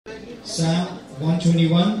Psalm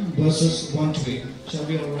 121 verses 1 to 8. Shall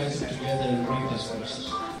we all rise up together and read these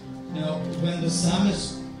verses? Now, when the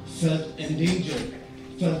psalmist felt endangered,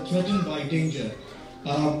 felt threatened by danger,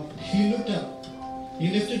 he looked up. He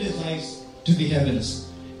lifted his eyes to the heavens.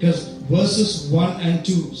 Because verses 1 and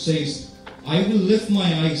 2 says, I will lift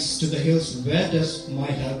my eyes to the hills. Where does my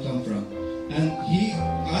help come from? And he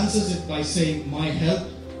answers it by saying, my help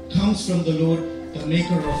comes from the Lord, the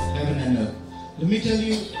maker of heaven and earth. Let me tell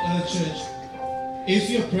you, church, if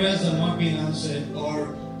your prayers are not being answered,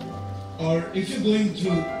 or if you're going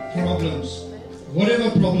through problems, whatever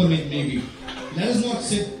problem it may be, let us not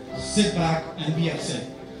sit back and be upset.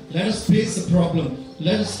 Let us face the problem.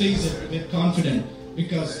 Let us face it with confidence,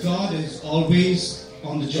 because God is always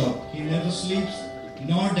on the job. He never sleeps,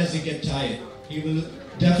 nor does he get tired. He will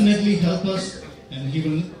definitely help us, and he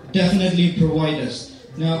will definitely provide us.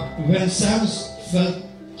 Now, when Psalmist felt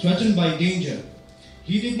threatened by danger,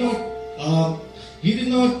 he did not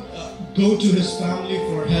go to his family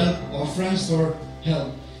for help or friends for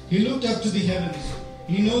help. He looked up to the heavens.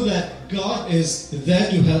 He knew that God is there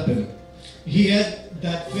to help him. He had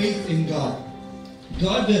that faith in God.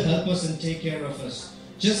 God will help us and take care of us.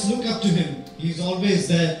 Just look up to him. He's always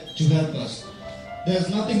there to help us. There's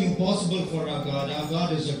nothing impossible for our God. Our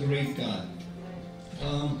God is a great God.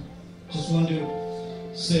 Just want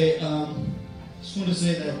to say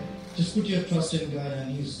that just put your trust in God,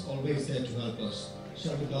 and he's always there to help us.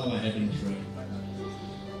 Shall we bow our head and pray?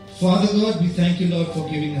 Father God, we thank you, Lord, for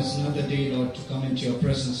giving us another day, Lord, to come into your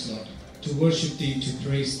presence, Lord, to worship thee, to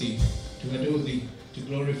praise thee, to adore thee, to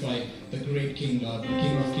glorify the great King, Lord, the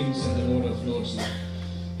King of kings and the Lord of lords, Lord.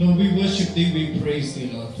 Lord, we worship thee, we praise thee,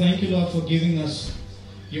 Lord. Thank you, Lord, for giving us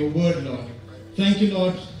your word, Lord. Thank you,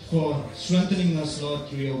 Lord, for strengthening us, Lord,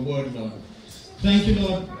 through your word, Lord. Thank you,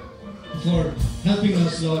 Lord, for helping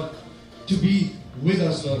us, Lord, to be with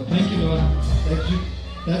us, Lord. Thank you, Lord,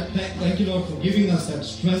 thank you, Lord, for giving us that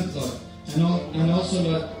strength, Lord. And also,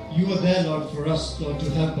 Lord, you are there, Lord, for us, Lord, to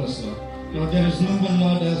help us, Lord. Lord, there is no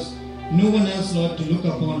one else, Lord, to look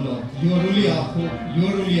upon, Lord. You are really our hope. You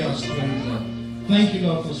are really our strength, Lord. Thank you,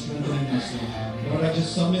 Lord, for strengthening us, Lord. Lord, I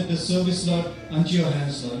just submit this service, Lord, unto your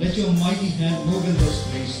hands, Lord. Let your mighty hand move in this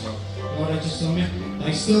place, Lord. Lord, I just submit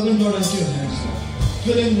thy servant, Lord, unto your hands, Lord.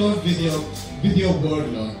 Fill him, Lord, with your word,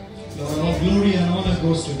 Lord. Lord, all glory and honor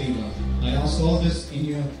goes to thee, Lord. I ask all this in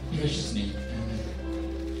your precious name.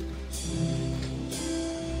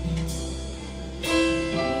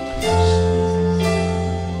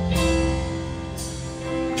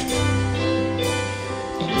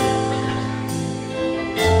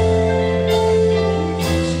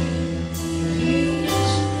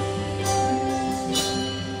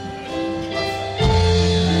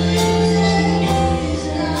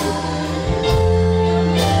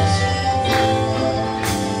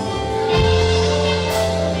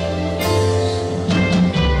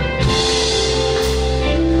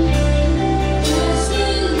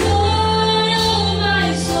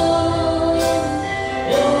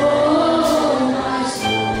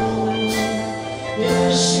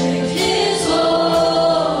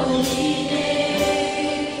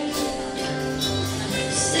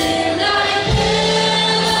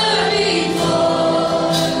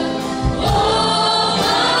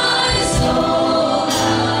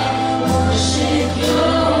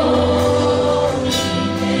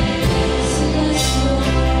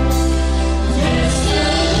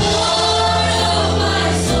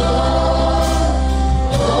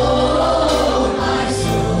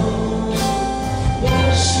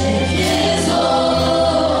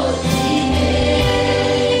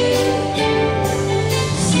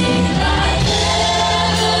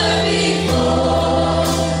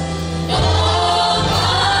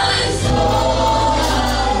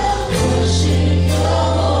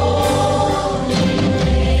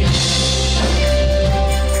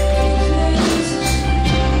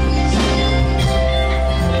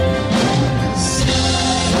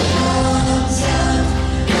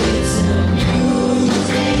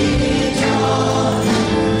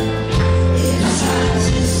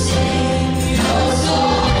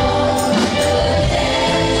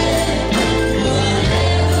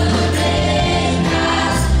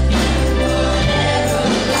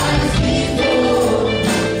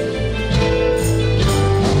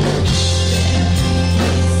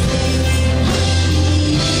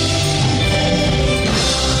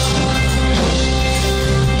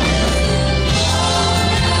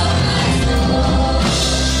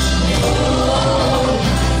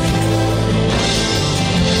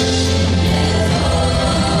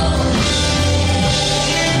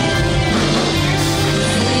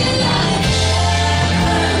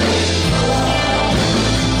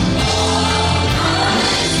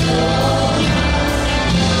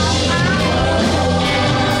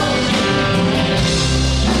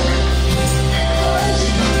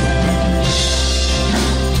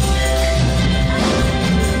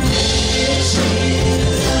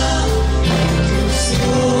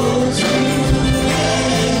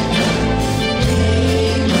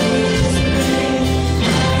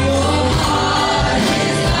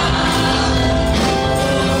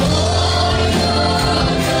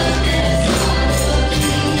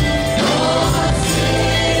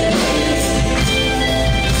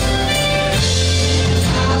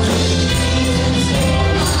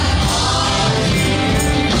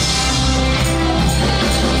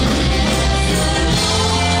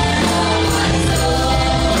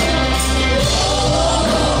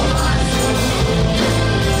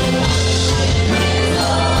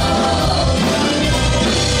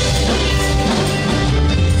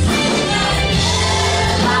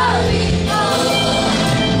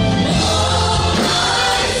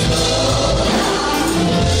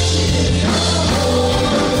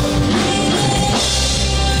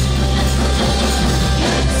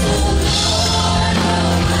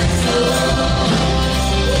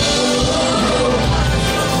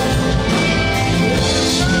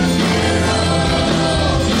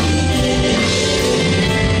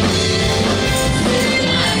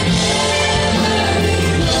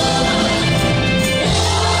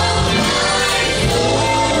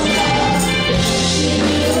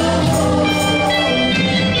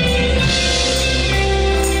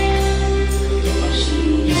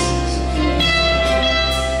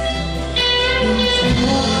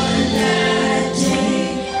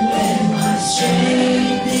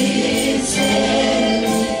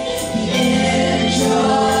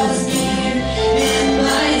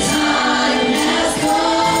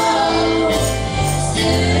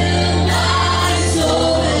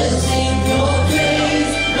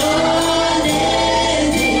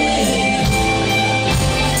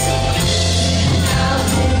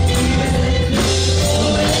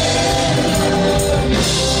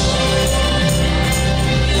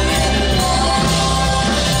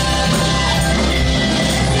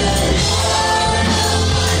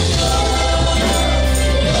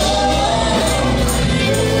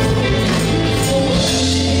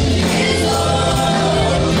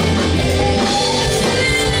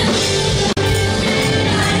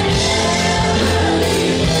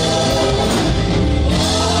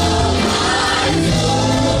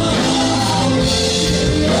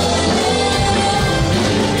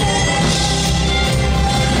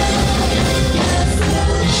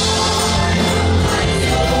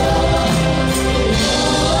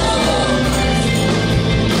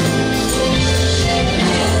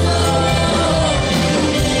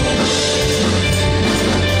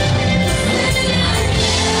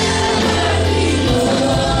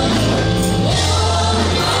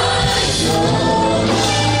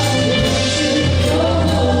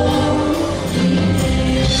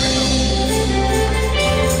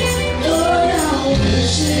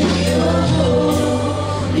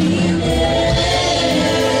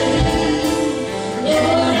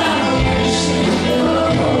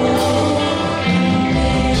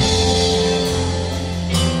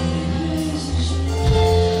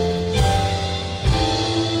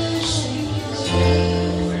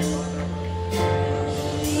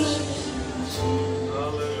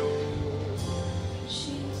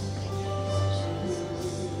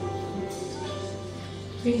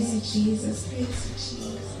 Jesus. Praise you,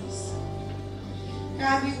 Jesus.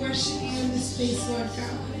 God, we worship you in this place, Lord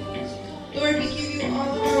God. Lord, we give you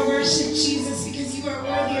all of our worship, Jesus, because you are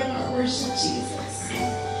worthy of our worship, Jesus.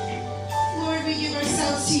 Lord, we give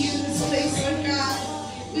ourselves to you in this place, Lord God.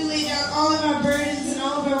 We lay down all of our burdens and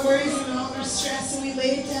all of our worries and all of our stress, and we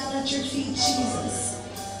lay it down at your feet, Jesus.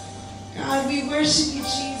 God, we worship you,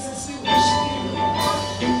 Jesus. We worship you, Lord.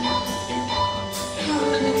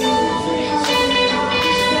 Hallelujah, Lord. Hallelujah.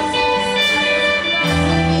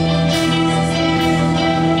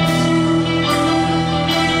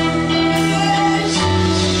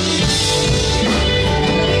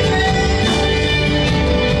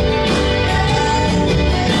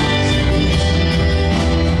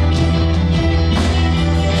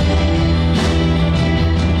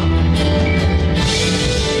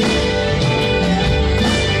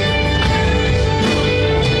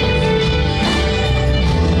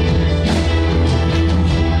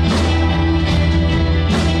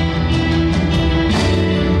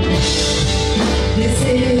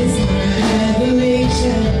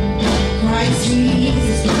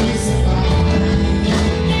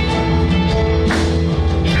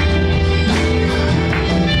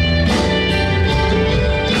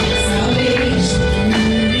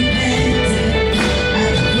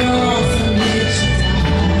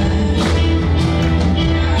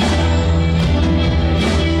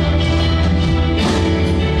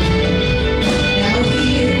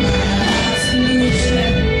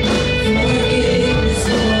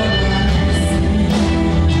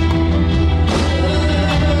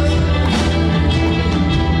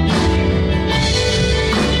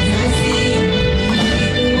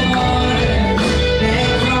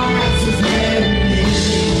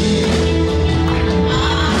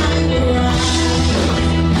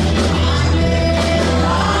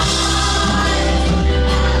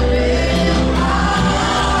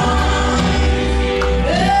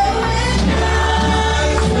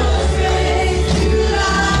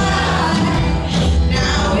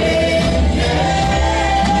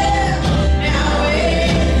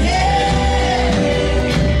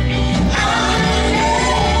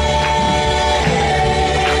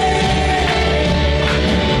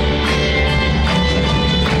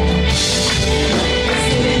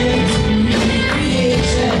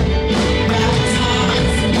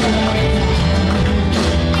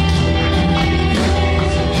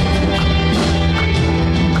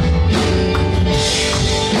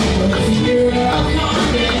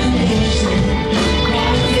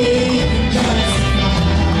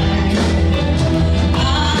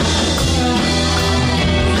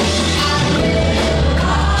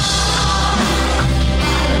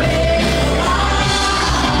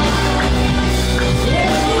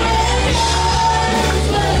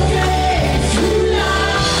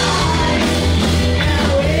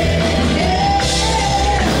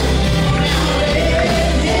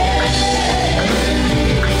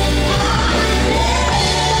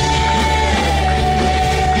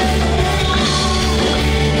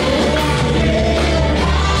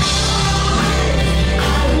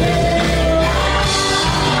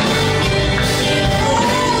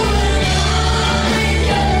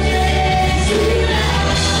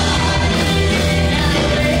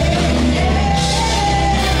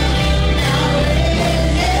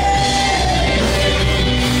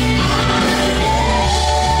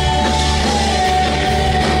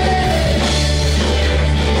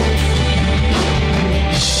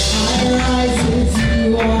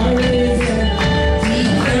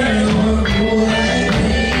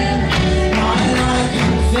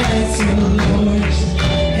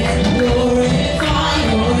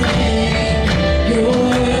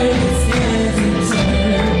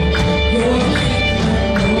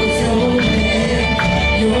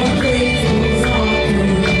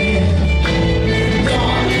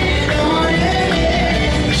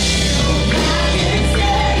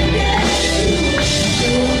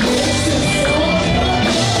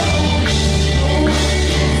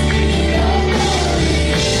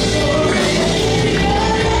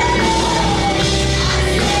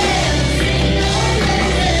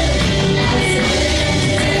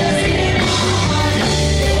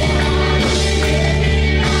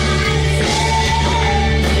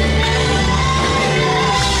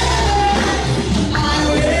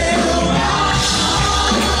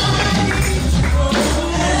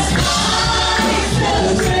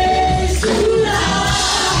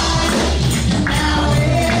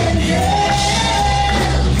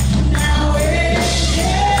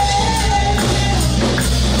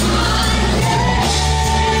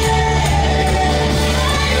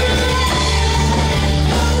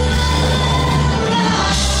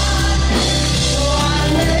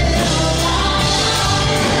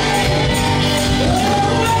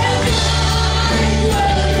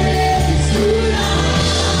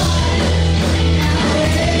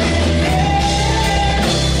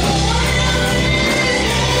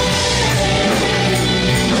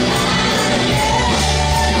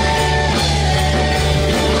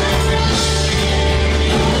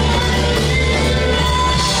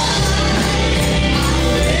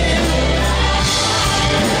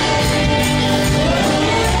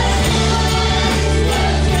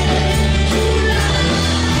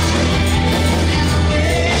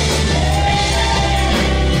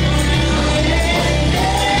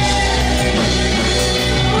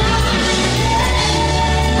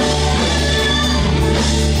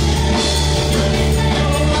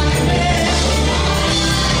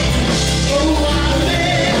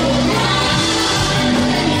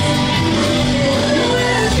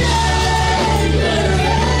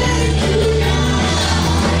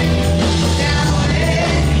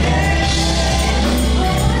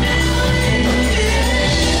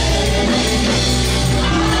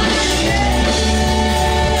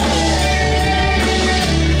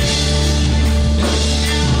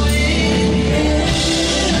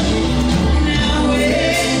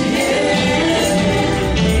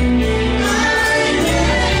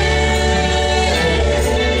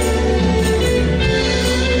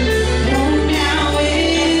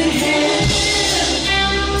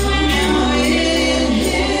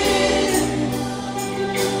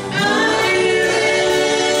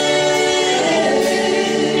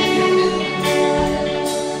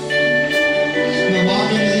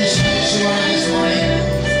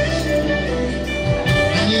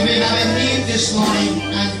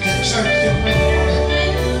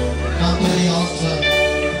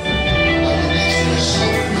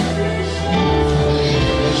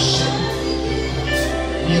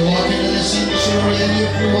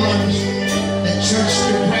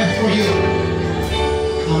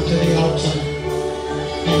 come to the altar.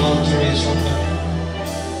 The altar is open.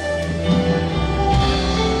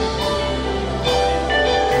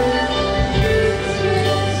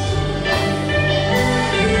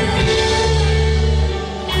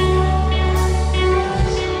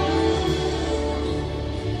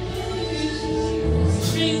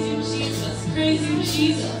 Praise you,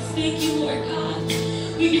 Jesus. Thank you, Lord God.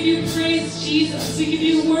 We give you praise, Jesus. We give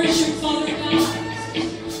you worship, Father God.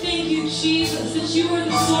 Thank you, Jesus, that you are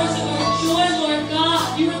the source of our joy, Lord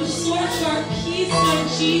God. You are the source of our peace, Lord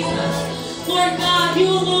Jesus. Lord God, you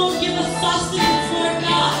alone give us sustenance, Lord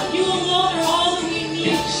God. You alone are all that we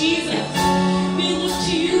need, Jesus. We look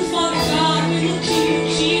to you, Father God. We look to you,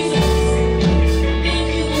 Jesus.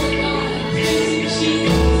 Thank you, Lord God. Praise you,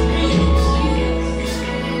 Jesus. Praise you,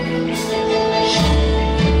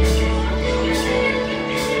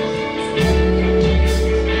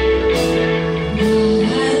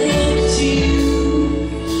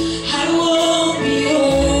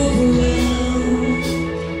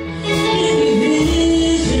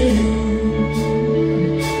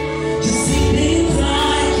 To see things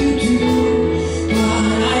like you do.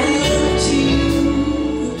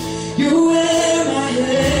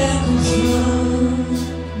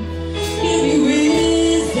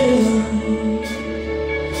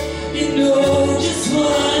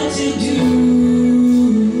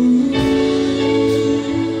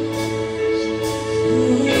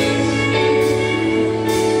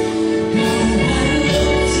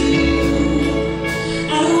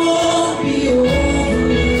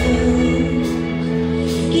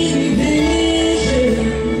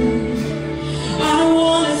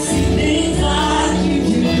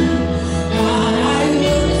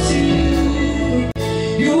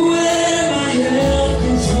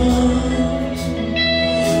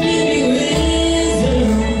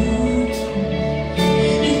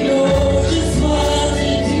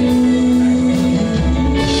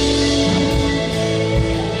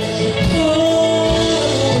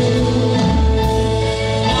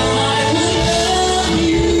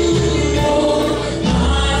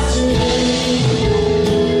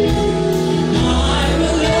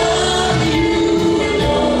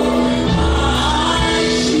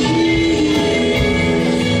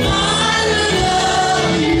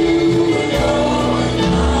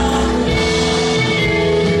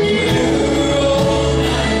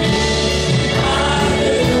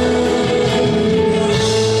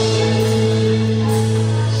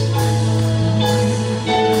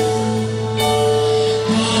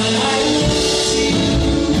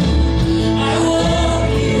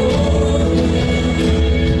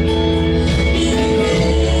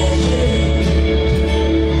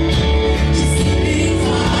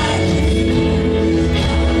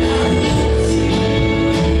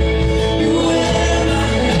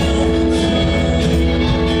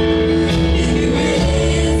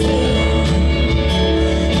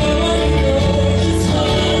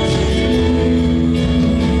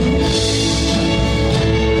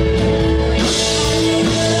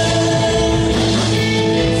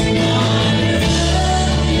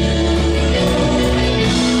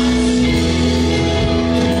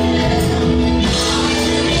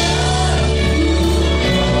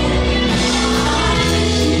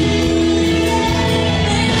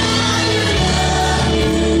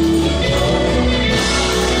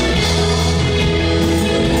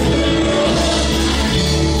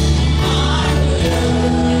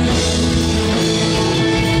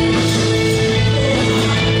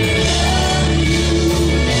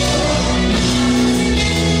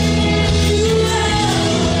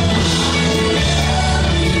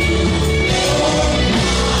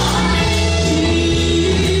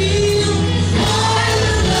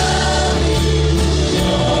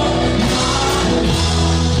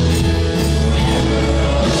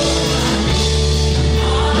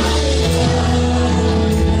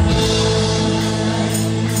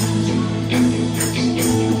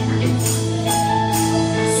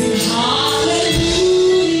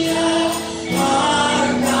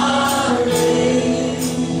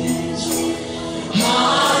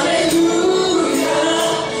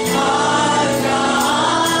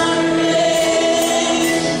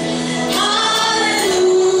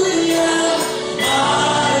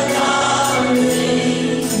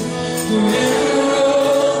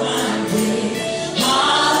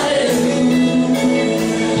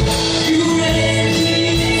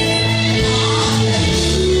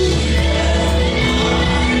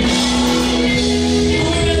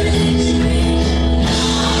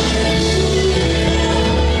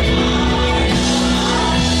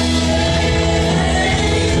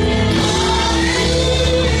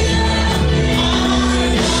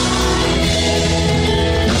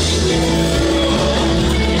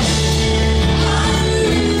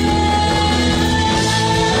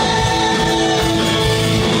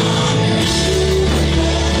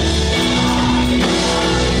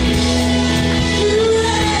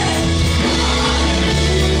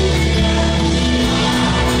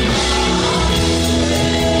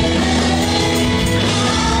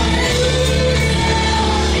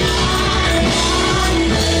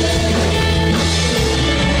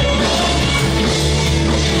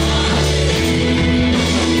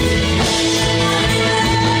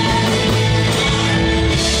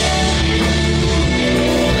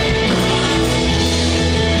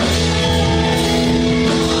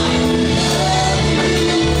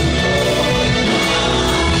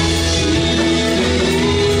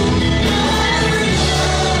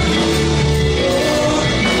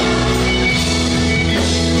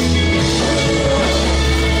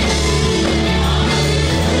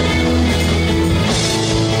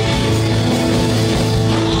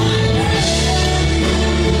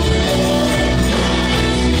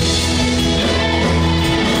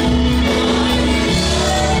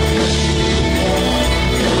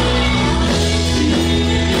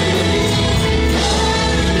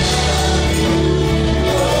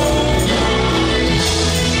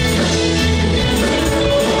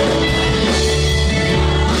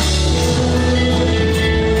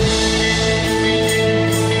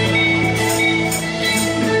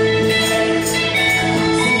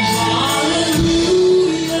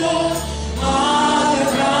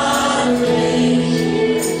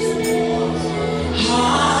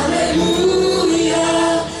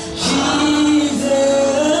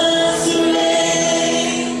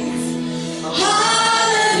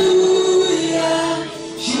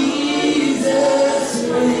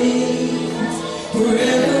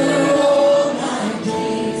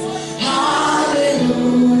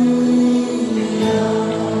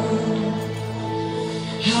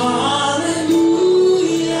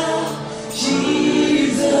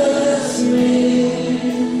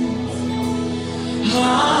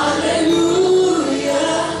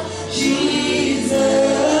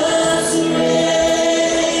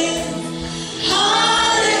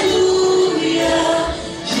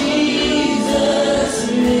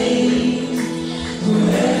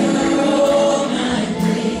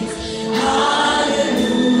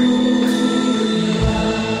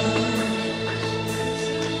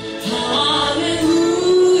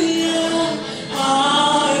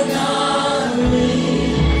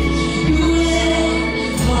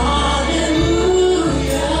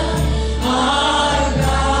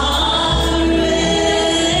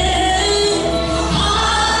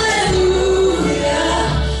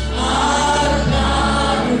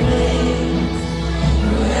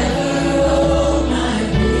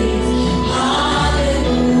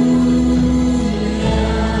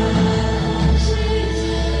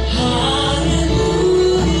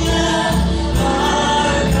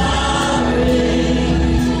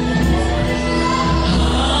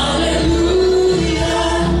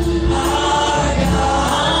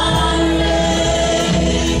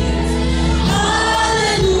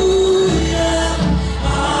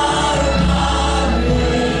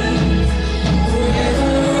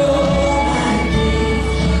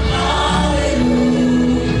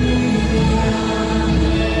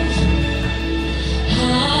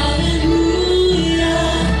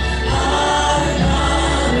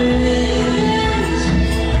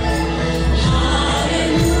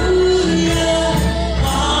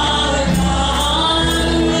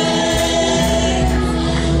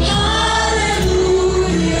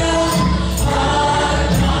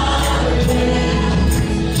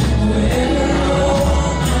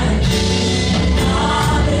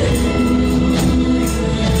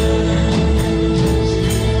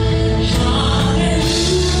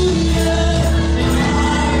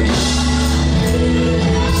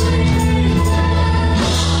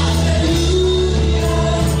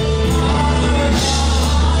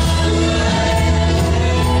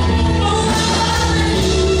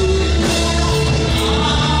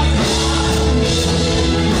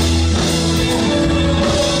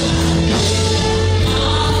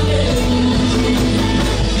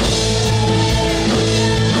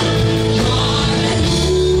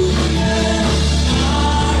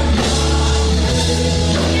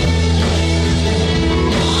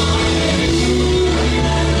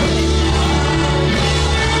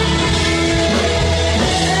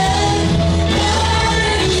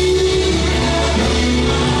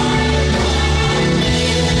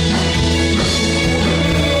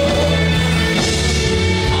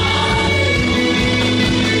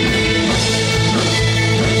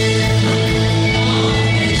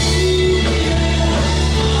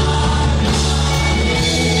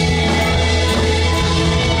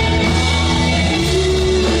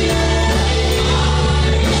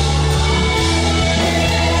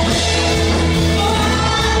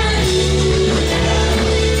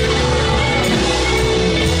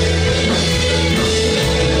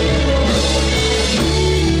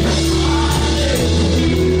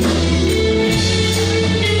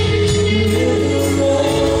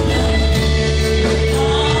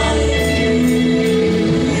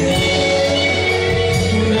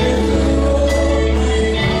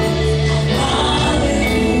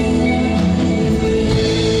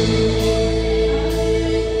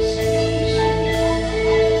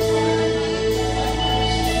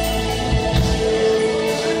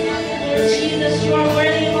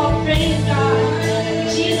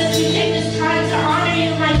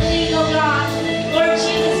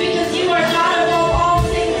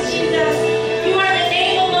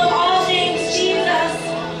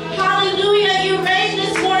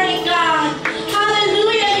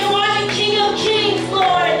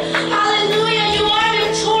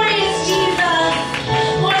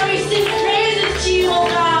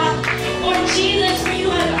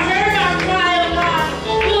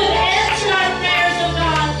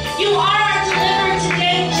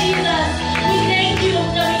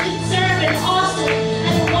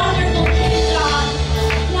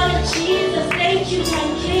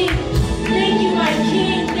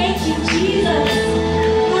 King. Thank you, Jesus.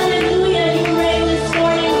 Hallelujah. You reign this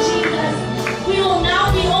morning, Jesus. We will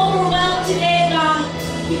not be overwhelmed today, God,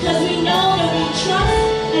 because we know that we trust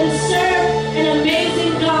and serve an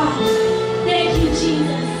amazing God. Thank you,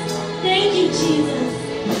 Jesus. Thank you, Jesus.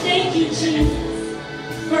 Thank you, Jesus.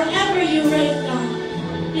 Forever you reign, God.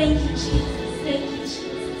 Thank you, Jesus. Thank you,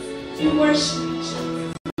 Jesus. We worship you,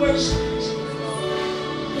 Jesus. We worship you, Jesus.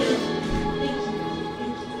 Thank you. Thank you.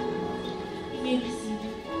 Thank you. You may be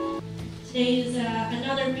seated. Today is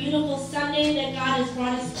another beautiful Sunday that God has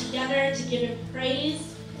brought us together to give Him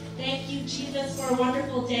praise. Thank you, Jesus, for a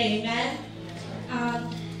wonderful day. Amen.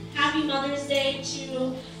 Happy Mother's Day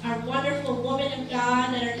to our wonderful women of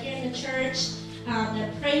God that are here in the church,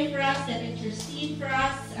 that pray for us, that intercede for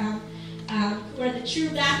us, who are the true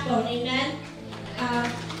backbone. Amen.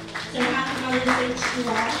 So happy Mother's Day to you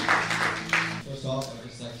all. First off, I'd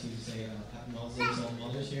just like to say happy Mother's Day to all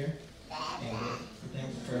mothers here, and we're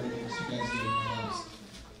thankful for everything that you guys do in our lives.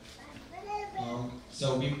 So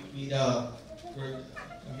I'm here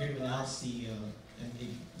to announce the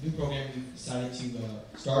new program we've decided to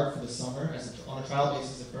start for the summer on a trial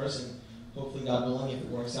basis at first, and hopefully, God willing, if it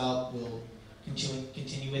works out, we'll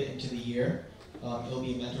continue it into the year. It'll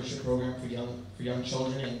be a mentorship program for young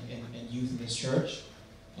children and youth in this church,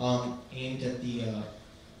 aimed at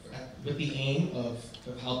with the aim of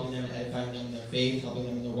helping them, edifying them in their faith, helping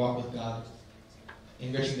them in their walk with God,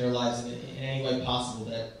 enriching their lives in any way possible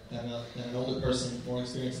that an older person, more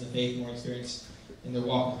experienced in the faith, more experienced in their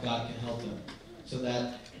walk with God, can help them. So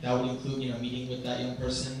that would include, meeting with that young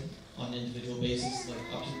person on an individual basis, like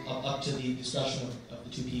up to the discretion of the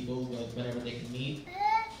two people, whenever they can meet.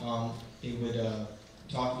 They would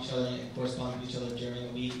talk to each other and correspond with each other during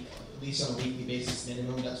the week, at least on a weekly basis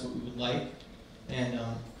minimum. That's what we would like. And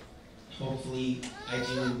hopefully,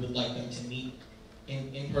 ideally, we would like them to meet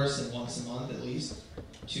in person once a month at least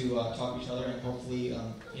to talk to each other, and hopefully,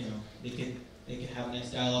 they could have a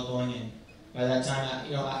nice dialogue going. And by that time,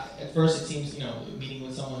 at first it seems, meeting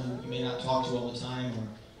with someone who you may not talk to all the time,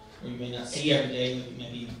 or you may not see every day, it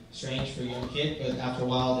may be strange for a young kid, but after a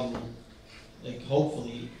while they will,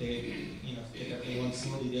 hopefully, if they went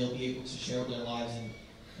smoothly, they'll be able to share their lives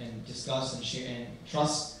and discuss and share and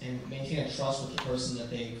trust and maintain a trust with the person that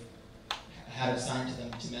they've had assigned to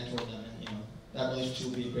them to mentor them, and that relationship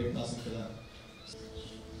will be a great blessing for them.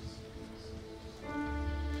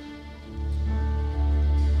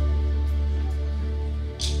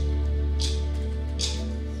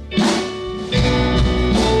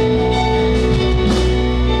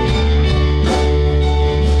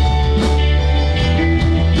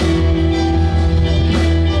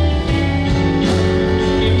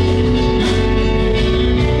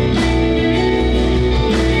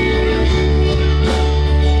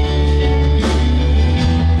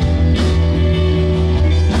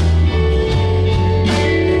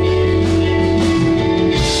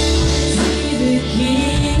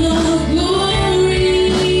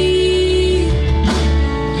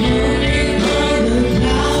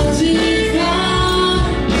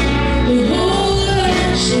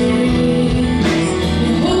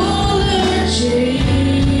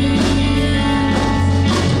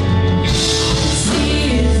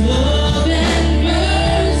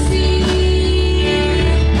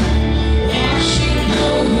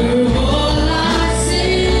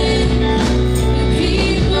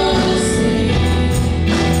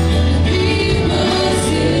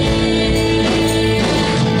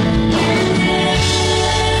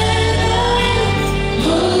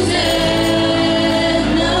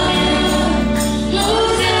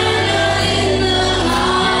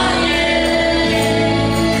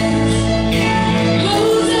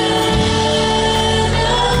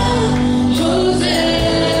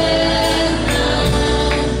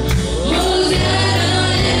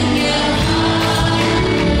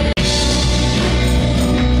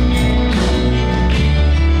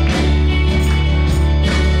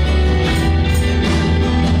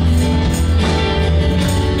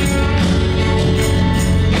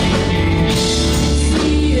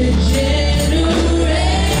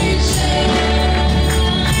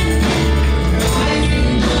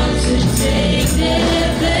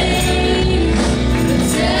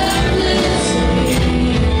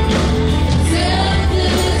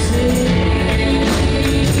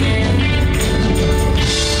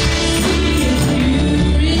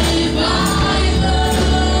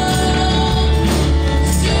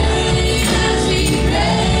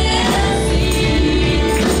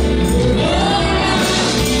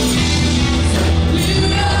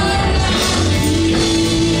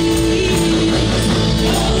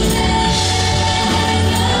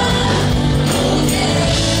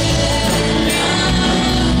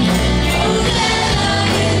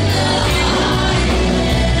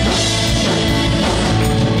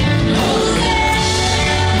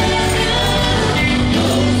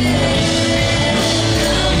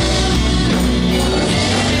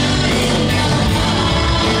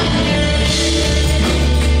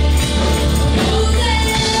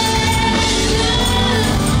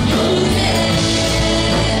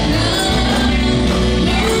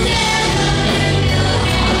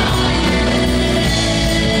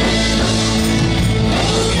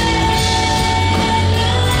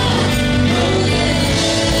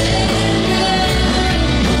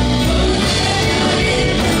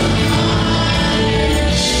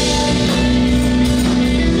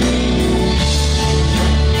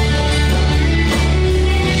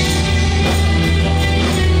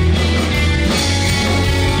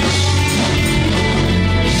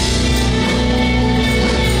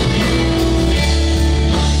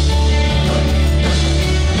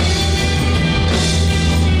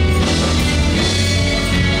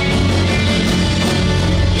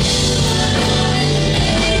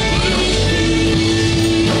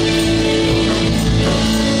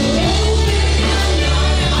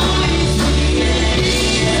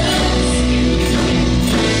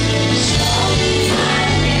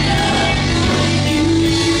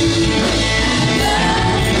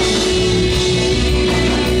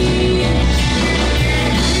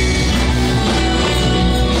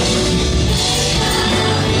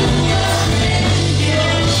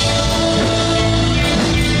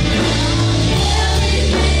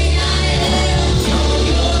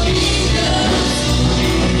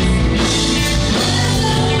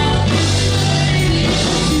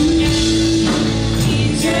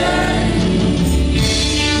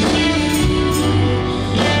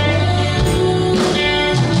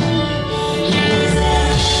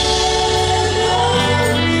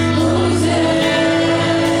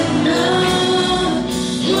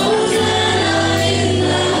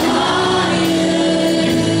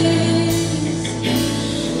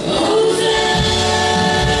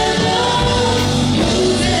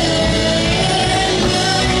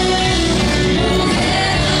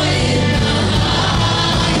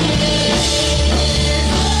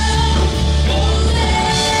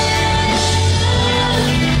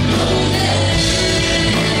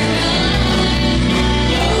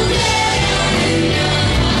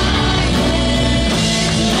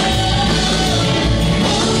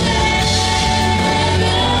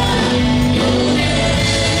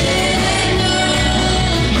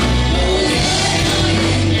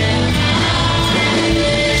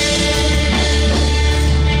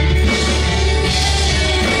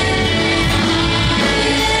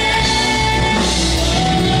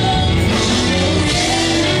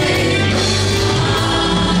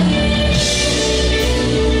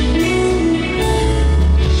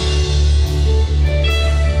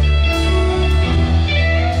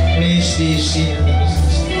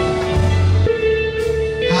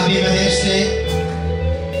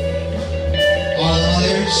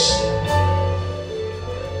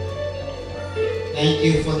 Thank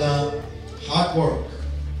you for the hard work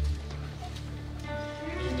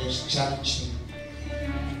in this challenging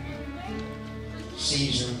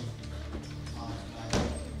season of life.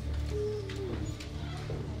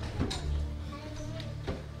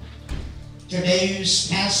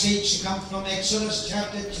 Today's passage comes from Exodus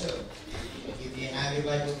chapter 2. If you have your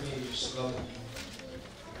Bible, please go with me.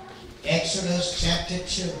 Exodus chapter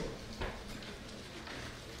 2.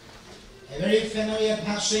 A very familiar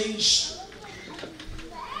passage.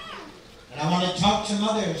 And I want to talk to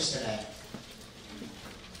mothers today.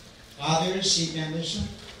 Fathers, you can listen.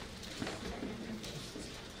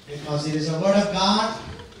 Because it is a word of God,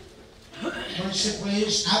 principally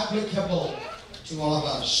is applicable to all of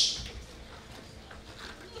us.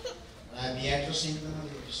 But I'll be addressing the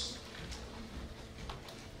mothers.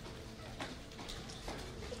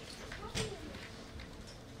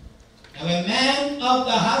 Now a man of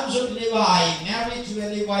the house of Levi married to a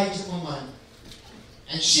Levite woman,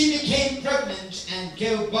 and she became pregnant and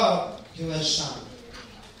gave birth to a son.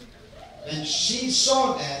 When she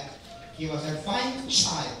saw that he was a fine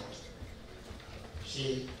child,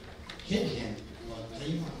 she hid him for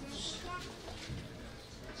 3 months.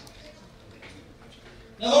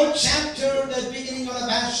 The whole chapter, the beginning of the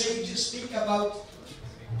passage, speak about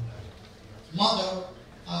mother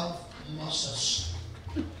of Moses.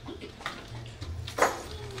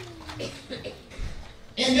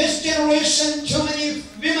 In this generation, too many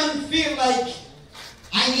women feel like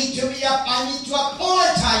I need to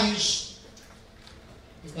apologize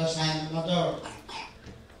because I am a mother.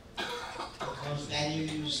 Because that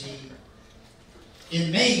is the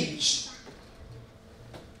image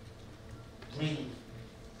bring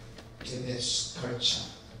to this culture.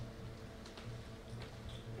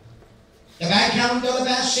 The background of the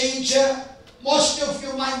passage, most of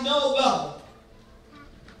you might know well.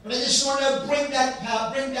 But I just want to bring that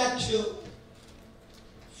to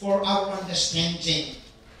for our understanding.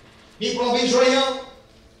 People of Israel,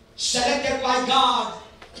 selected by God,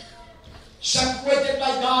 separated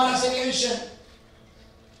by God as a nation.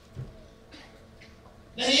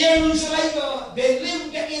 Many years later, they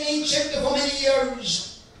lived in Egypt for many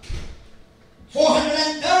years.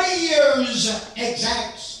 430 years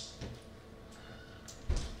exact.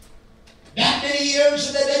 That many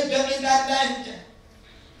years they lived in that land.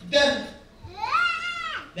 Then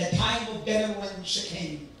the time of deliverance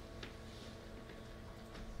came.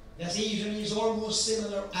 The season is almost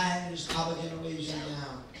similar as our generation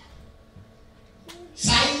now.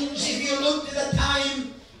 Signs, if you look at the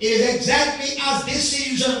time, it is exactly as this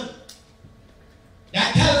season.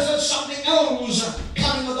 That tells us something else.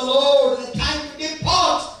 Coming of the Lord, the time to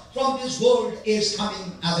depart from this world is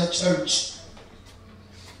coming as a church.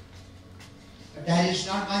 But that is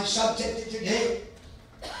not my subject today.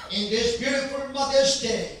 In this beautiful Mother's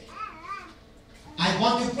Day, I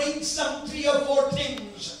want to bring some 3 or 4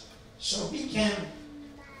 things so we can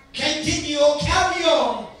continue or carry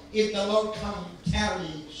on if the Lord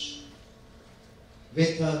tarries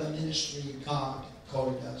with the ministry God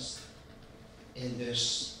called us in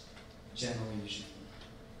this generation.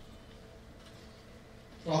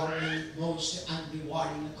 Probably most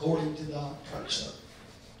unrewarding according to the culture.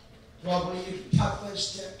 Probably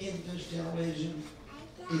toughest in this generation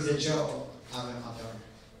is a job of a mother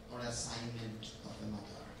or assignment of a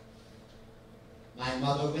mother. My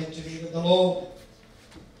mother went to be with the Lord.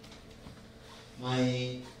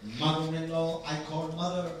 My mother-in-law, I called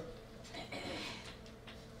mother.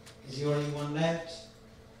 Is there only one left?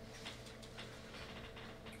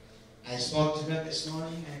 I spoke to her this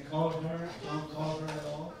morning. I called her. I don't call her at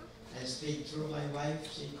all. I speak through my wife.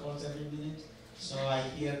 She calls every minute, so I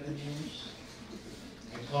hear the news.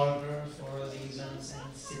 I called her for reasons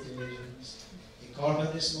and situations. I called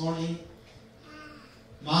her this morning.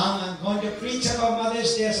 Mom, I'm going to preach about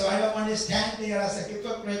Mother's Day, so I don't want to stand there as a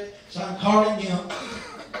hypocrite, so I'm calling you.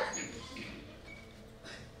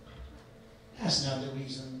 That's not the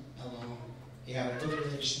reason alone. You have a good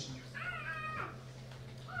relation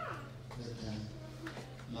with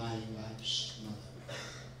my wife's mother.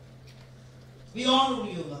 We honor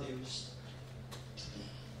you, mothers.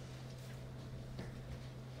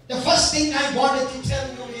 The first thing I wanted to tell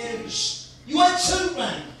you is, your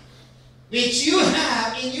children, which you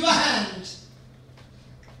have in your hand,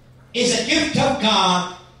 is a gift of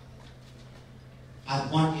God. I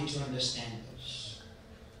want you to understand this.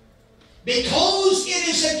 Because it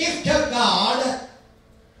is a gift of God,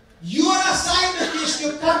 your assignment is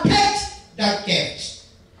to protect that gift.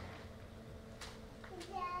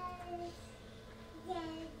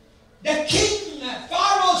 The king,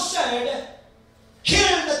 Pharaoh said,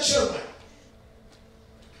 kill the children.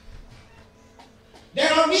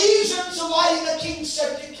 There are reasons why the king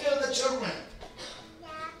said to kill the children.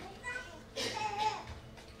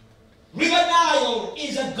 River Nile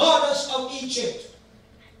is a goddess of Egypt.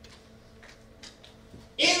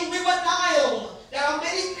 In River Nile, there are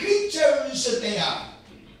many creatures there.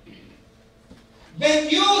 When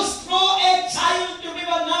you throw a child to River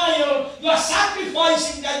Nile, you are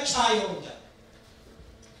sacrificing that child.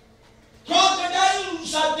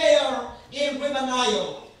 Crocodiles are there in River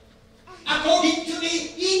Nile. According to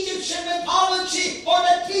the Egyptian mythology or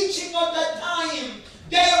the teaching of that time,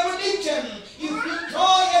 their religion, if you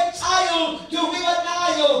throw a child to River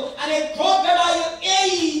Nile and a crocodile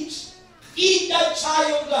eat that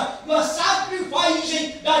child, you are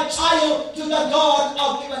sacrificing that child to the god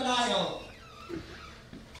of River Nile.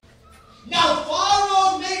 Now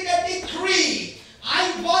Pharaoh made a decree.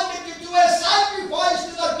 I wanted to do a sacrifice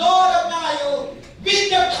to the god of Nile with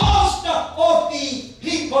the cost of the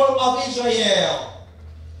people of Israel.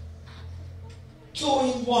 2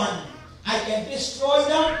 in 1. I can destroy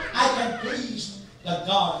them, I can please the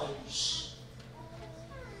gods.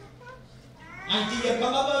 And dear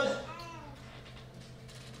beloved,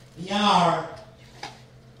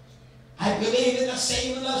 I believe in the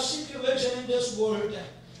same situation in this world.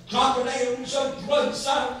 Crocodiles or drugs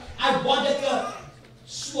are, I wanted to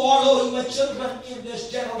swallow your children in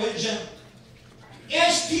this generation.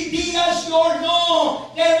 STD, as you all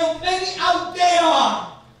know, there are many out there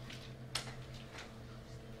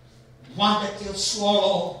wanted to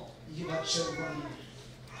swallow your children.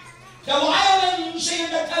 The violence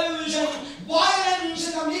in the television,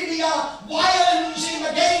 violence in the media, violence in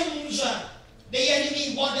the games, the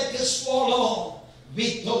enemy wanted to swallow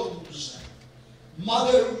with those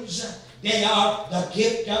mothers. They are the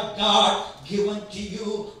gift of God given to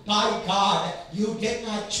you by God. You did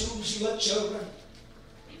not choose your children.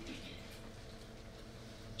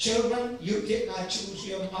 Children, you did not choose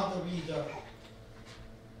your mother either.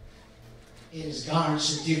 It is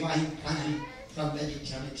God's divine plan from the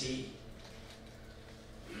eternity.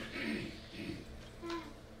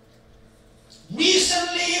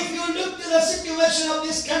 Recently, if you look to the situation of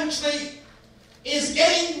this country, is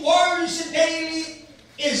getting worse daily,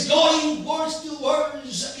 is going worse to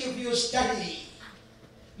worse if you study.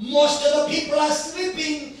 Most of the people are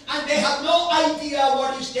sleeping and they have no idea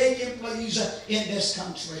what is taking place in this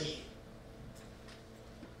country.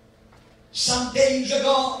 Some days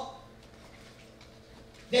ago,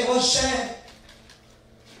 there was a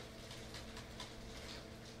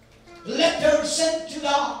letter sent to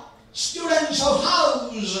the students of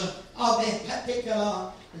house of a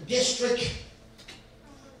particular district.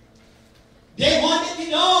 They wanted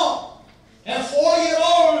to know, a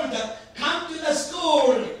 4-year-old come to the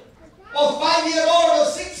school, or 5-year-old or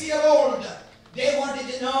 6-year-old. They wanted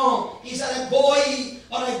to know, is that a boy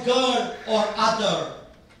or a girl or other?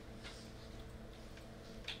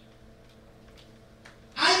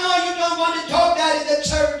 I know you don't want to talk that in the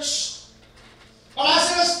church, but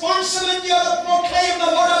as a responsibility to proclaim the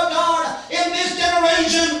word of God in this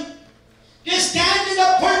generation, to stand in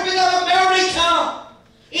the pulpit of America,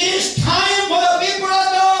 it is time for the people of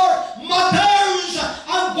God, mothers,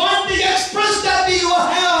 I want to express that to you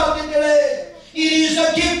have today. It is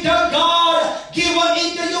a gift of God given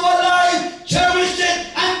into your life. Cherish it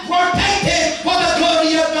and protect it for the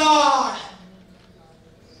glory of God.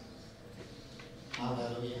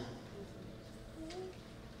 Hallelujah.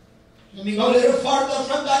 Let me go a little further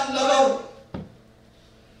from that level.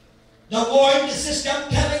 The world system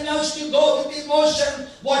telling us to go to the emotion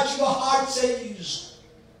what your heart says.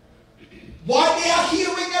 What they are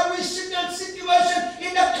hearing every single situation in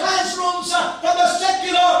the classrooms from the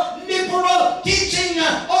secular, liberal teaching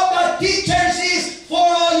of the teachers is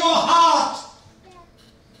follow your heart.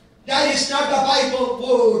 That is not the Bible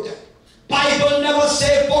word. Bible never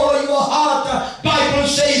say follow your heart. Bible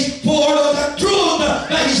says follow the truth.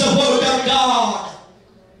 That is the word of God.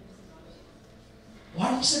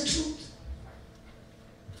 What is the truth?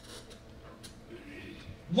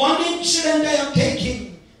 One incident I am taking.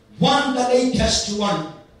 One, the latest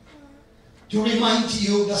one, to remind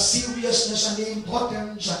you the seriousness and the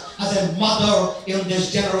importance as a mother in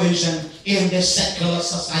this generation, in this secular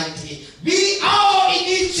society. We are in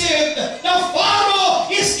Egypt. The Pharaoh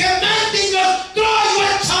is commanding us, throw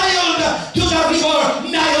your child to the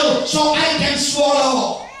river Nile so I can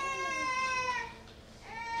swallow.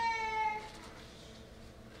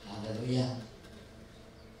 Hallelujah.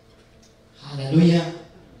 Hallelujah.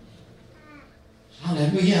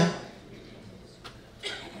 Hallelujah.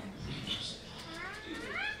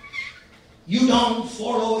 You don't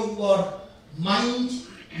follow your mind.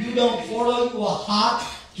 You don't follow your heart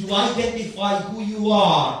to identify who you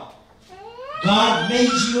are. God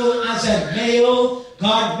made you as a male.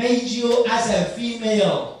 God made you as a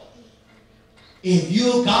female.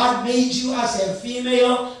 If God made you as a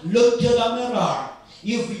female, look to the mirror.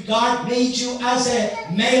 If God made you as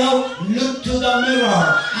a male, look to the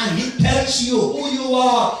mirror. And He tells you who you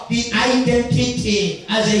are, the identity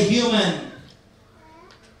as a human.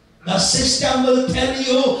 The system will tell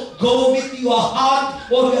you, go with your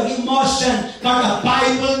heart or your emotion. But the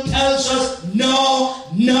Bible tells us, no,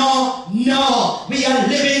 no, no. We are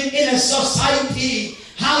living in a society.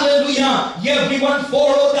 Hallelujah. Everyone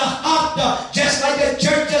followed the heart. Just like the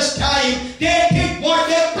church's time. They did what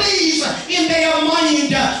they pleased in their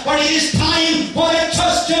mind. But it is time for the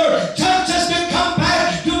churches to come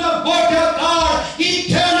back to the Word of God.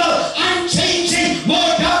 Eternal, unchanging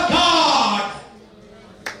Word of God.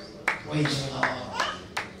 Praise the Lord.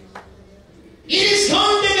 It is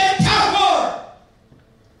going to get tougher.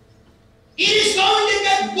 It is going to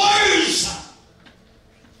get worse.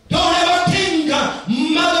 Don't ever think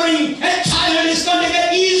mothering a child is going to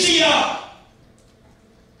get easier.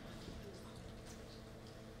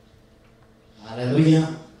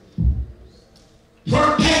 Hallelujah.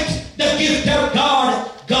 Protect the gift of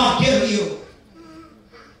God gave you.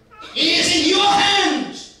 It is in your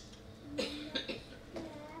hands.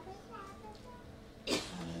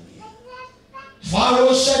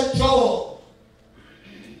 Pharaoh said, "Throw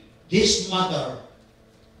this mother."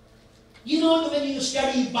 You know, when you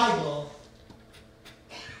study Bible,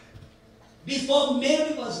 before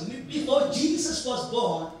Jesus was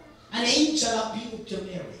born, an angel appeared to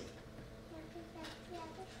Mary.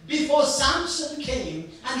 Before Samson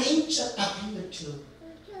came, an angel appeared to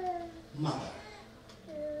mother.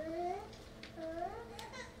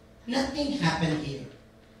 Nothing happened here.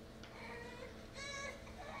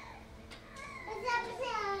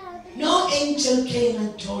 No angel came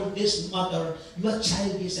and told this mother, your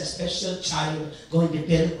child is a special child going to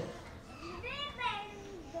deliver.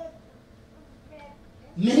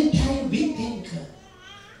 Many times we think,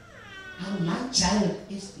 oh, my child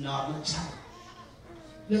is a normal child.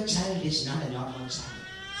 Your child is not a normal child.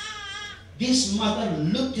 This mother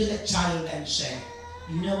looked to the child and said,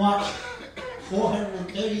 you know what?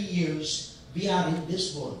 430 years we are in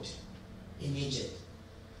this world, in Egypt.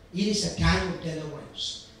 It is a time of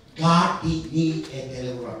deliverance. God did need a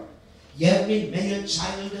deliverer. Every male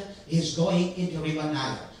child is going into River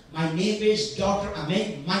Nile. My neighbor's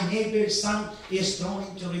my neighbor's son is thrown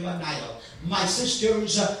into River Nile. My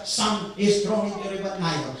sister's son is thrown into River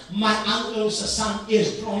Nile. My uncle's son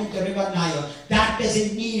is thrown into River Nile. That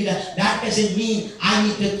doesn't mean I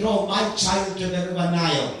need to throw my child to the River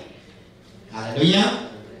Nile. Hallelujah.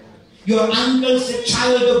 Your uncle's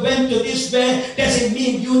child went to this way doesn't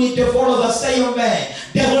mean you need to follow the same way.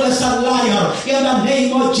 Devil is a liar. In the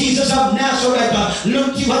name of Jesus of Nazareth,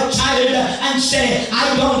 look to your child and say,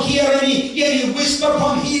 I don't hear any whisper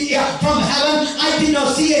from heaven. I did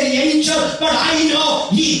not see any angel, but I know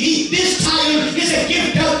this child is a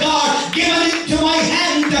gift of God given into my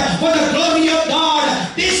hand for the glory of God.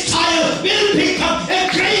 This child will become a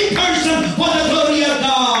great person for the glory of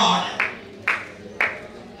God.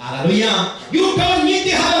 Hallelujah. You don't need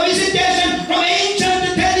to have a visitation from angels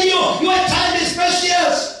to tell you your child is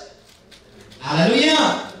precious.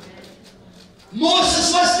 Hallelujah.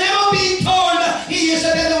 Moses was never being told he is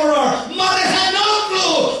a deliverer. Mother had no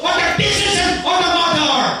clue what the decision of the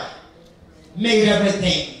mother made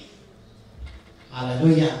everything.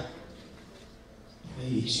 Hallelujah.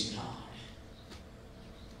 Praise God.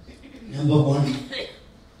 Number one,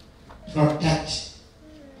 protect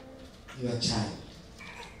your child.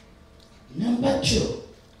 Number two,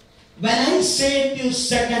 when I say this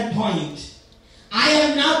second point, I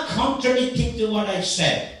am not contradicting to what I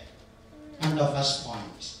said on the first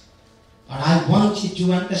point. But I want you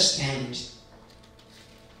to understand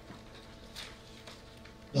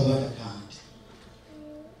the Word of God.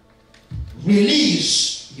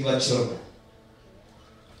 Release your children.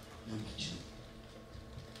 Number two.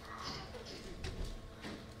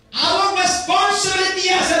 Our responsibility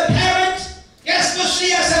as a parent,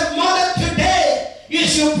 especially as a mother today,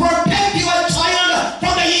 is to protect your child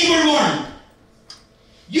from the evil one.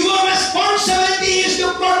 Your responsibility is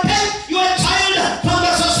to protect your child from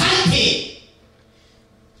the society.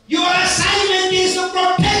 Your assignment is to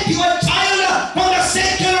protect your child from the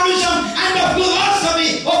secularism and the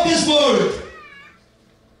philosophy of this world.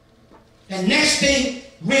 The next thing,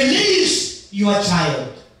 release your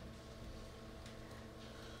child.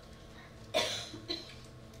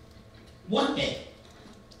 One day,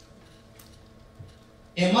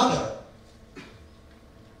 a mother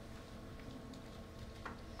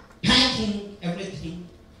packing everything,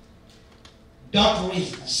 daughter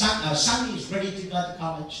is her son is ready to go to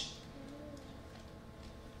college.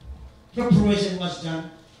 Preparation was done.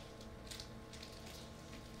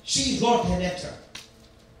 She wrote a letter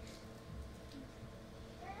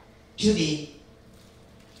to the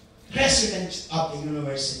president of the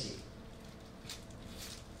university.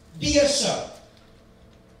 Dear sir,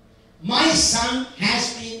 my son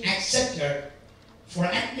has been accepted for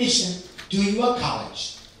admission to your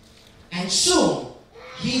college, and soon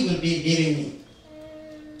he will be leaving me.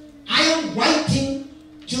 I am writing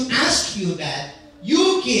to ask you that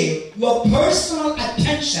you give your personal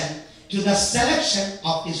attention to the selection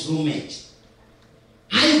of his roommate.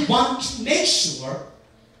 I want to make sure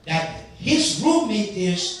that his roommate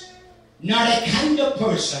is not a kind of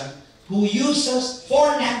person who uses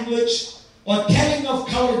foreign language or telling of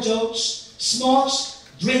color jokes, smokes,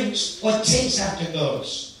 drinks, or takes after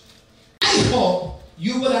girls. I hope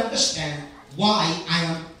you will understand why I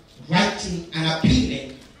am writing and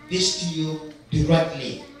appealing this to you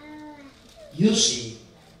directly. You see,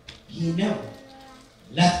 he never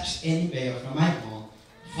left anywhere from my home.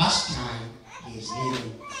 First time he is leaving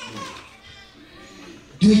me.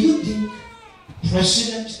 Do you think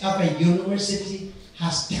president of a university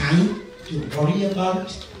has time to worry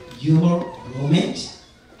about your roommate?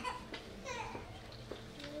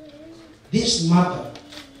 This mother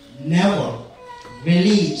never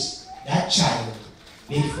released that child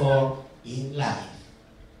before in life.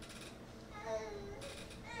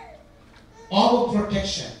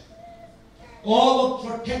 Overprotection,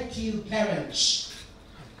 overprotective parents.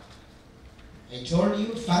 I told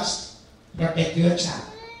you first, protect your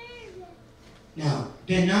child. Now,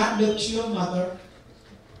 do not look to your mother,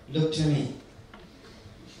 look to me.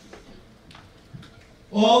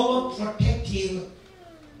 Overprotective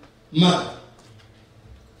mother.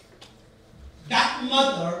 That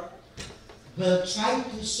mother will try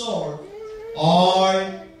to solve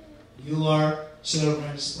all your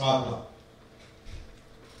children's problem.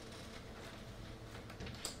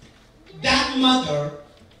 That mother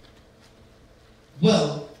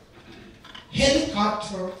will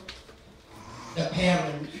helicopter the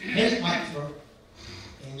parent, helicopter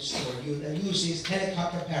in store. You use these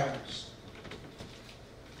helicopter parents.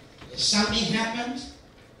 If something happened,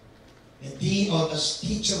 the dean or the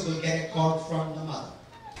teacher will get a call from the mother.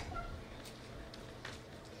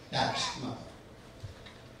 That mother.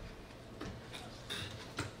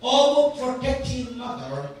 Overprotective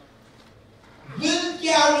mother will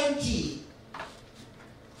guarantee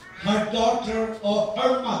her daughter or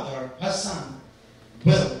her mother, her son,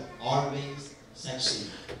 will always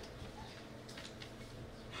succeed.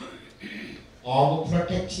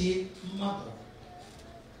 Overprotective mother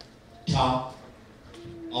talk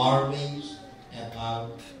always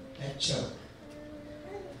about her children.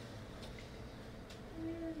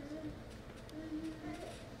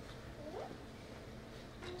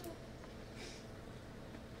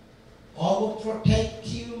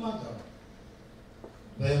 Overprotective mother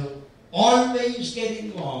will always get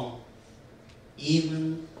involved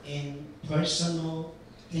even in personal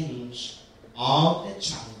things of the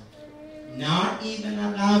child, not even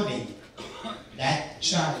allowing that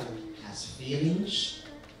child has feelings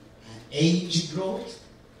and age growth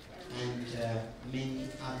and many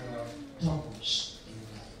other thoughts in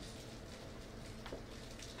life.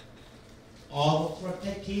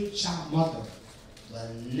 Overprotective mother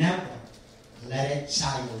will never let a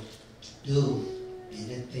child do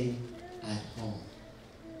anything at home.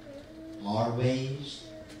 Always,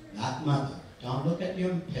 that mother. Don't look at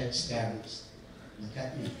your parents. Look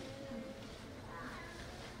at me.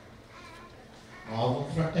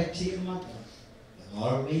 Overprotective mother will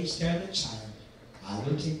always tell the child, I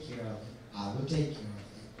will take care of it. I will take care of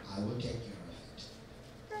it. I will take care of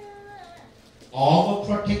it.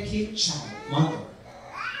 Overprotective child, mother,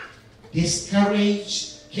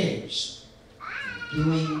 discourage kids from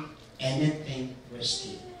doing anything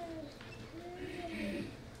risky.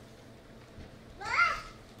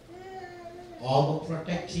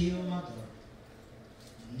 Overprotective mother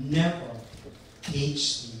never teach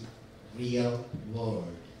the real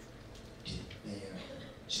world to their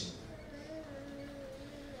children.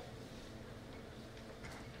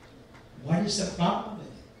 What is the problem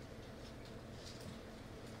with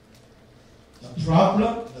it? The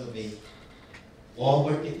problem will be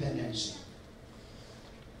over-dependency.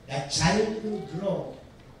 That child will grow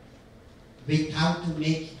without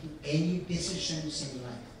making any decisions in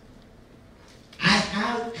life. I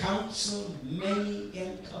have counseled many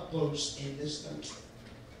young couples in this country.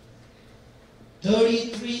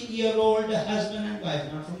 33-year-old husband and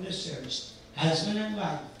wife, not from this church, husband and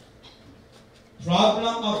wife.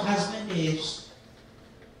 Problem of husband is,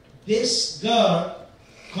 this girl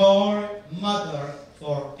call mother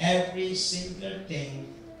for every single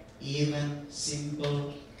thing, even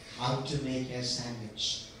simple how to make a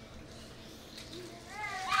sandwich.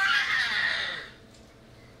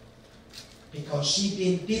 Because she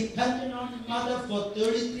been dependent on mother for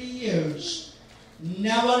 33 years,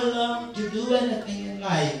 never learned to do anything in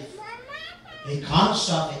life.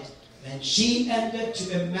 Because of it, when she entered to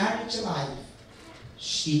the marriage life,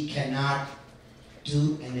 she cannot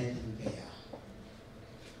do anything there.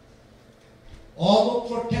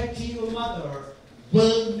 Overprotective mother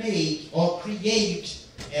will make or create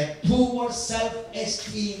a poor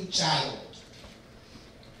self-esteem child.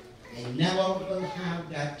 They never will have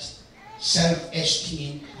that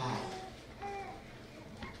self-esteem high.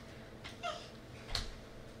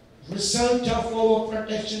 Result of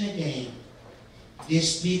overprotection again.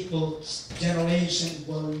 These people's generation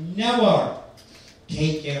will never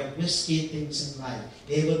take care of risky things in life.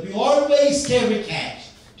 They will be always carry cash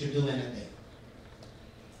to do anything.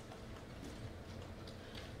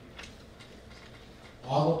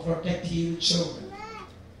 Overprotective children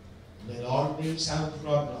will always have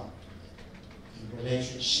problem in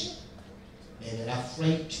relationship. They will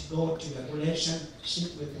afraid to go to a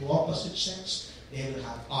relationship with the opposite sex. They will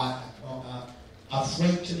have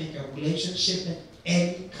afraid to make a relationship in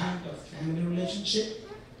any kind of family relationship.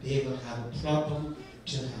 They will have a problem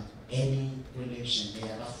to have any relation.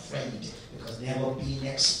 They are afraid because they have been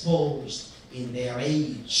exposed in their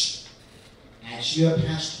age. As your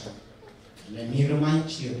pastor, let me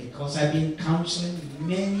remind you, because I've been counseling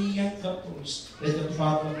many young couples with the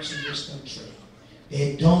problems in this country.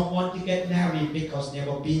 They don't want to get married because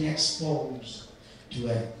they've been exposed to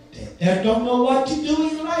it. They don't know what to do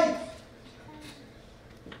in life.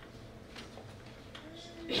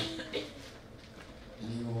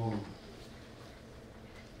 No.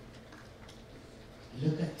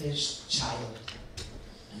 Look at this child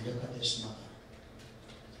and look at this mother.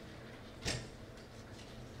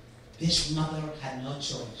 This mother had no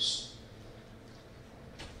choice.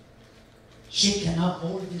 She cannot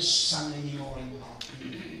hold this son anymore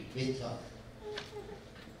with her.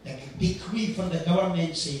 The decree from the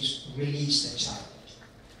government says, release the child.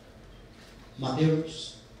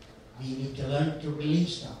 Mothers, we need to learn to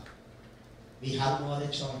release them. We have no other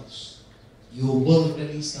choice. You will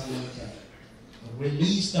release them one day.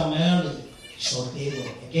 Release them early so they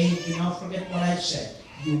will. Again, do not forget what I said.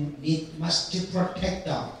 You must to protect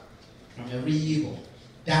them from every evil.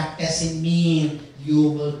 That doesn't mean you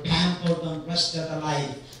will pamper them rest of their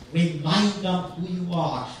life. Remind them who you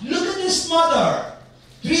are. Look at this mother.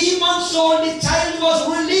 3 months old, the child was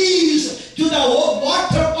released to the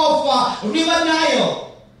water of River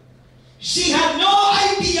Nile. She had no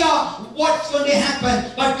idea what's going to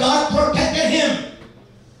happen, but God protected him.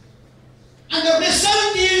 And the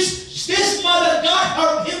result is, this mother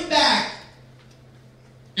got him back.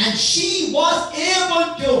 And she was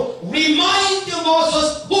able to remind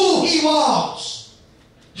Moses who he was.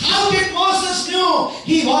 How did Moses know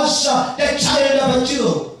he was the child of a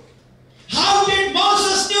Jew? How did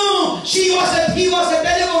Moses know he was a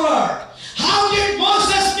deliverer? How did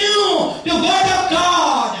Moses know the word of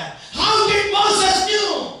God? How did Moses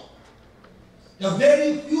know? The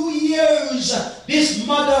very few years this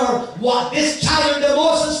child of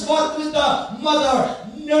Moses was with the mother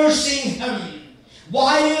nursing him.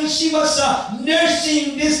 While she was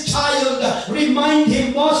nursing this child, remind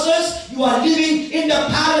him, Moses, you are living in the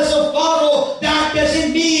palace of Pharaoh. That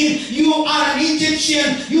doesn't mean you are an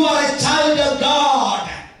Egyptian. You are a child of God.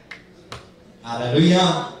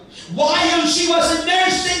 Hallelujah. While she was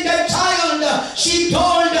nursing the child, she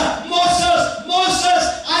told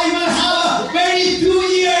Moses, I will have a very few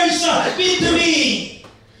years with me.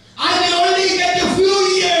 I will only get a few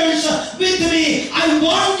years with me. I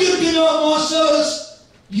want you to know, Moses,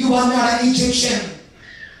 you are not an Egyptian.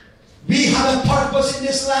 We have a purpose in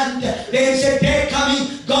this land. There is a day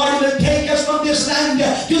coming. God will take us from this land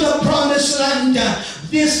to the promised land.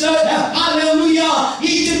 This earth, hallelujah,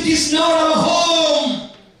 Egypt is not our home.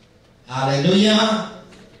 Hallelujah.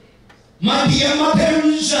 My dear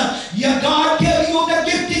mothers, God gave you the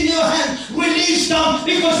gift in your hand. Release them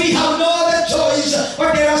because we have no other choice.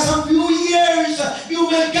 But there are some few years you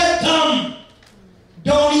will get them.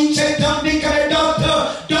 Don't inject them, become a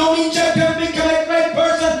doctor. Don't inject them, become a great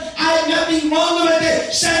person. I have nothing wrong with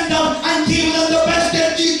it. Send them and give them the best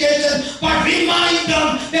education. But remind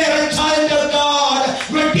them they are a child of God,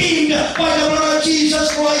 redeemed by the blood of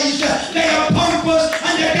Jesus Christ. Their purpose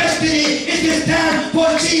and their destiny is to stand for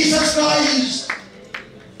Jesus Christ.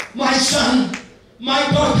 My son, my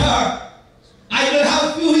daughter, I will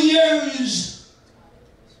have few years.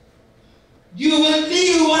 You will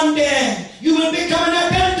live one day. You will become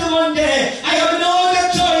an adult one day. I have no other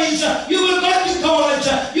choice. You will go to college.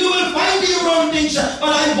 You will find your own things. But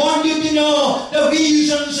I want you to know the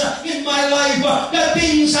reasons in my life, the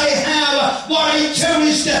things I have, what I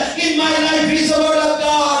cherished in my life is the Word of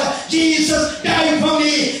God. Jesus died for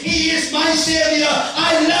me. He is my Savior.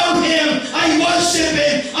 I love Him. I worship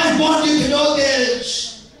Him. I want you to know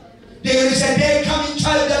this. There is a day coming,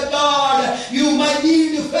 child of God. You might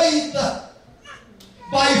need faith.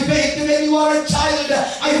 By faith, when you are a child,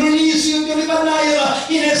 I release you to River Nile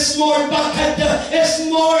in a small bucket, a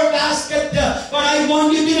small basket. But I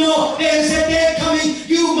want you to know there is a day coming.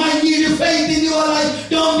 You might need faith in your life.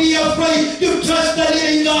 Don't be afraid to trust the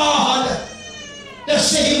living God. The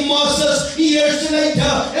same Moses, years later,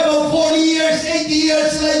 about 40 years, 80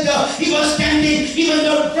 years later, he was standing even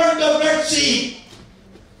in front of the Red Sea.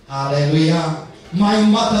 Hallelujah. My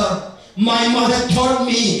mother taught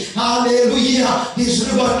me, hallelujah,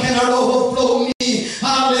 this river cannot overflow me.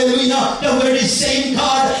 Hallelujah. The very same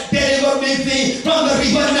God delivered me from the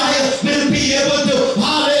River Nile will be able to,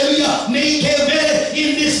 hallelujah, make a way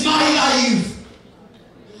in this my life.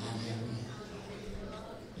 Hallelujah.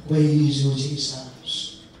 Praise you,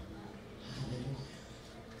 Jesus. Hallelujah.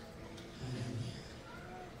 Hallelujah.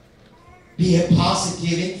 Be a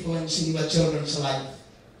positive influence in your children's life.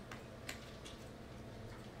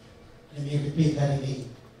 Let me repeat that again.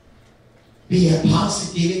 Be a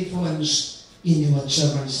positive influence in your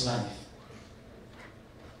children's life.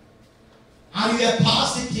 Are you a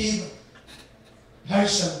positive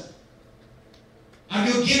person? Are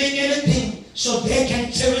you giving anything so they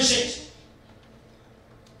can cherish it?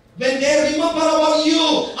 When they remember about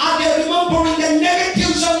you, are they remembering the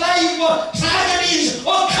negatives of life, tragedies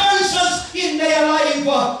or curses in their life?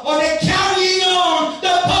 Or they carrying on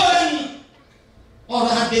the burden? Or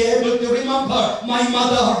are they able to remember my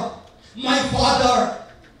mother, my father?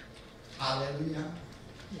 Hallelujah.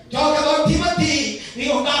 Talk about Timothy.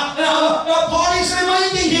 Paul is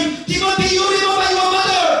reminding him, Timothy, you remember your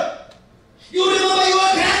mother. You remember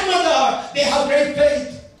your grandmother. They have great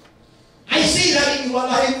faith. I see that in your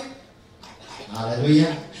life.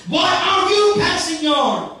 Hallelujah. What are you passing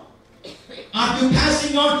on? Are you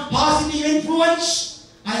passing on positive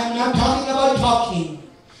influence? I am not talking about talking.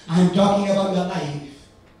 I am talking about your life.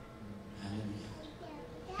 Hallelujah.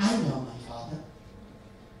 I know my father.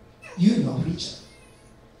 You know preacher.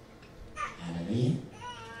 Hallelujah.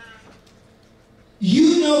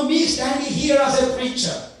 You know me standing here as a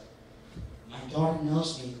preacher. My daughter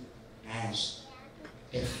knows me as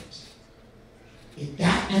different. If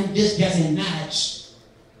that and this doesn't match,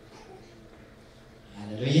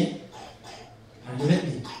 hallelujah. Are you with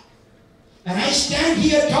me? When I stand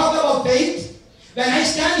here talk about faith, when I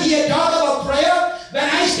stand here talk about prayer, when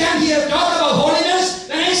I stand here talk about holiness,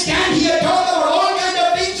 when I stand here talk about all kinds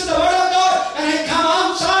of things in the Word of God, and I come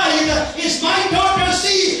outside, is my daughter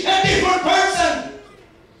see a different person?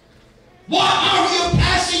 What are you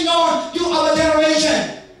passing on to our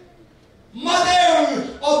generation? Mother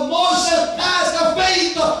of Moses passed the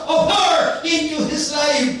faith of her into his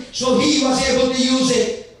life, so he was able to use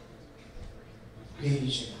it.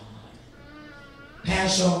 Praise God.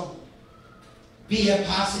 Pass on. Be a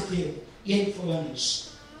positive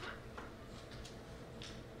influence.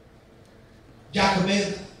 Jacob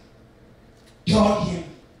taught him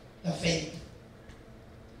the faith.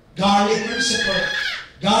 Godly principle,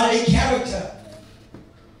 godly character.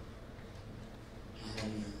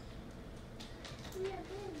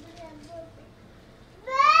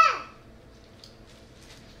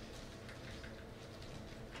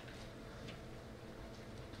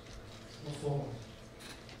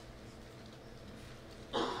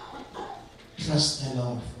 Trust the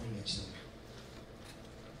Lord for your children.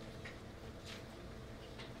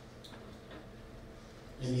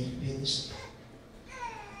 Let me repeat this.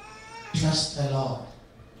 Trust the Lord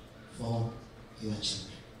for your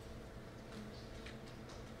children.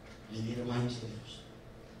 Let me remind you this.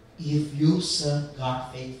 If you serve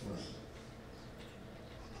God faithfully,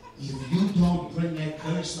 if you don't bring a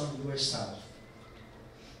curse on yourself,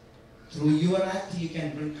 through your act you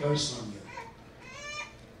can bring curse on you.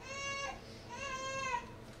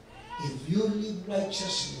 If you live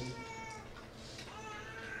righteously,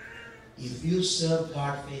 if you serve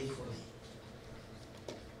God faithfully,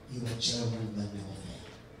 your children will never fail.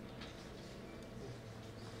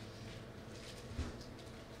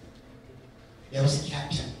 There was a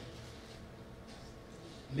captain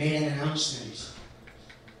made an announcement.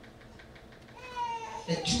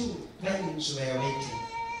 The two planes were waiting.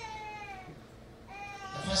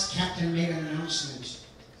 The first captain made an announcement.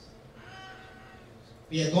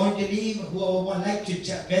 We are going to leave. Whoever would like to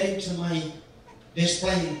get into my this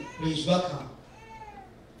plane, please welcome.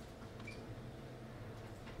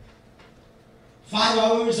 5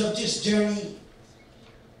 hours of this journey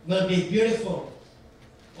will be beautiful.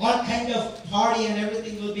 All kind of party and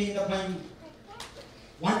everything will be in the plane.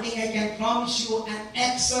 One thing I can promise you, an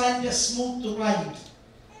excellent, smooth ride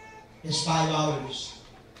is 5 hours.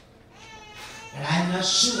 But I'm not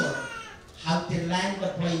sure how to land the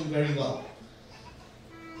plane very well.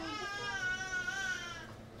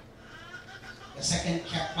 The second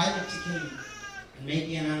pilot came and made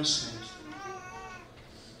the announcement.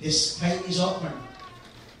 This plane is open.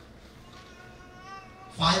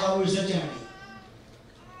 5 hours of journey.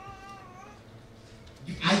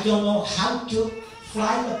 I don't know how to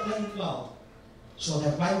fly the plane well, so the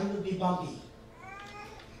ride will be bumpy.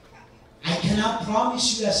 I cannot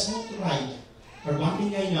promise you a smooth ride, but one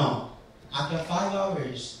thing I know, after 5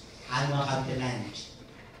 hours, I know how to land.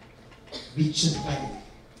 Reach the plane.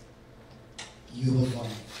 You will go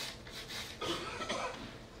in.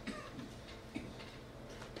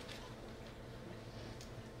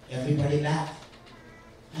 Everybody laughed.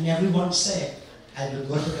 And everyone said, I will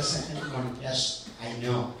go to the second one. Yes, I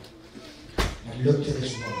know. But look to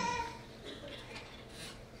this world.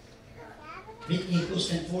 Whitney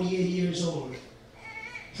Houston, 48 years old.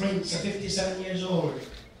 Prince, 57 years old.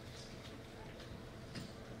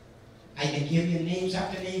 I can give you names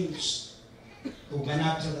after names who went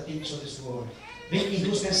out to the things of this world. Whitney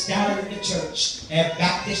Houston started in the church, a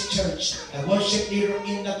Baptist church, a worship leader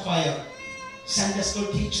in the choir, Sunday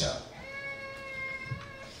school teacher,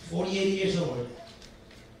 48 years old.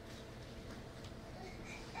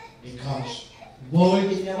 Because world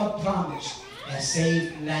will never promise a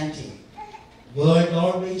safe landing. World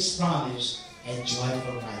always promise a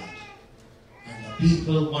joyful ride. And the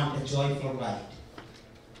people want a joyful ride.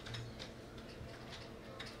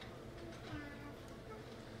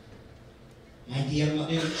 My dear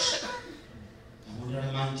mothers, I want to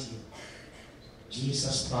remind you,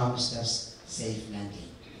 Jesus promised us safe landing.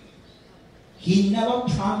 He never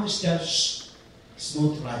promised us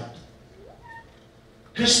smooth ride.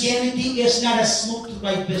 Christianity is not a smooth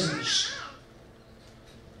ride business.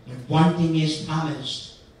 But one thing is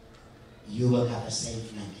promised, you will have a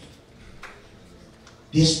safe landing.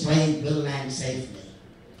 This plane will land safely.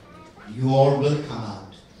 You all will come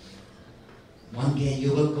out. One day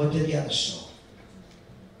you will go to the other shore.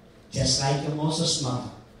 Just like Moses' mother.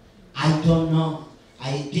 I don't know.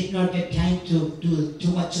 I did not get time to do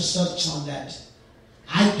too much research on that.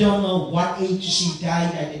 I don't know what age she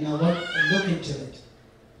died. I did not look into it.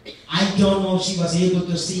 I don't know if she was able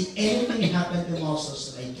to see anything happen to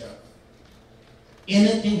Moses later.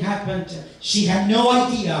 Anything happened. She had no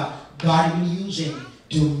idea God will use him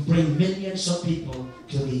to bring millions of people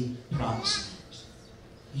to the promised land.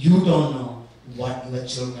 You don't know what your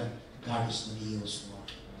children God is going to use for.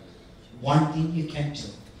 One thing you can do,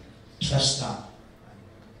 trust them.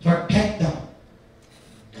 Protect them.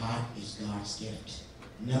 God is God's gift.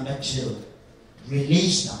 Number 2,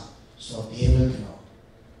 release them so they will grow.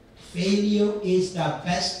 Failure is the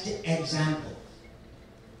best example.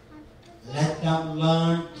 Let them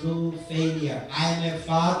learn through failure. I am a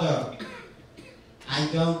father. I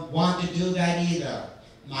don't want to do that either.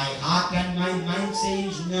 My heart and my mind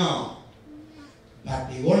says no.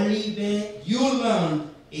 But the only way you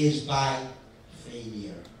learn is by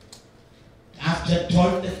failure. After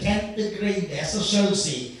 10th grade,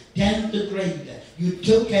 SSLC, 10th grade, you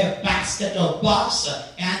took a basket of box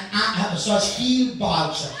and steel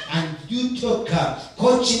box, and you took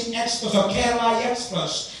Cochin Express or Kerala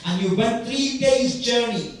Express, and you went 3 days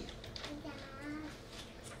journey.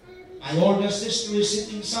 My older sister is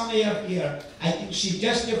sitting somewhere here. I think she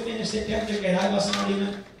just finished the 10th grade. I was not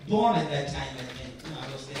even born at that time, I think. No,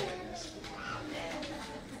 I was there.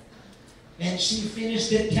 When she finished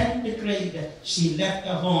the 10th grade, she left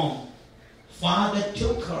her home. Father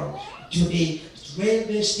took her to the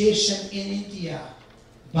railway station in India.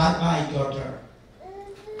 Bye-bye, daughter.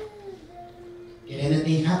 Did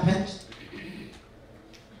anything happen?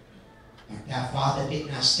 But their father did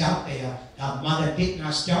not stop there. Their mother did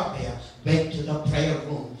not stop there. Went to the prayer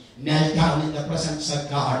room. Knelt down in the presence of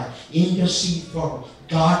God. Intercede for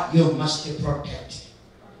God, you must be protected.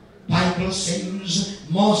 Bible says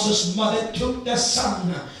Moses' mother took the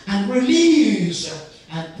son and released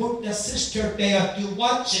and put the sister there to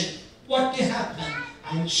watch it. What did happen?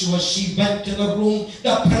 I'm sure she went to the room,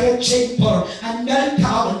 the prayer chamber, and knelt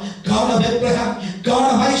down. God of Abraham,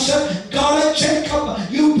 God of Isaac, God of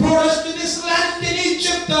Jacob, you brought us to this land in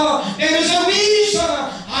Egypt. There is a reason.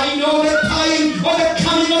 I know the time of the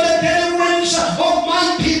coming of the deliverance of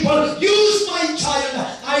my people. Use my child.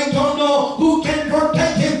 I don't know who can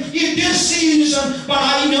protect him in this season,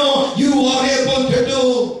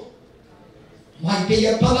 be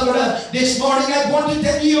a believer. This morning I want to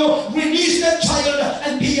tell you, release the child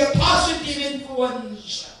and be a positive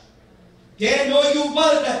influence. They know you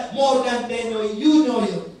well more than they know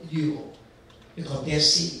you. Because they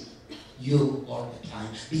see you all the time.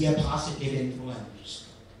 Be a positive influence.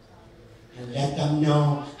 And let them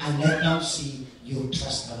know and let them see you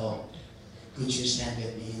trust the Lord. Could you stand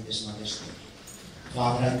with me in this Mother's Day?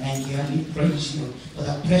 Father, I thank you and we praise you for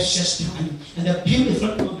the precious time and the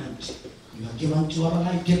beautiful moment you have given to our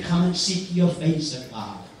life to come and seek your face, O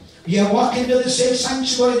God. We are walking to the safe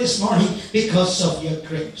sanctuary this morning because of your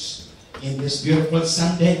grace. In this beautiful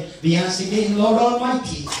Sunday, we ask again, Lord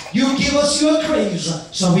Almighty, you give us your grace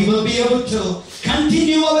so we will be able to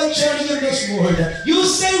continue our journey in this world. You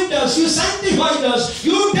saved us, you sanctified us,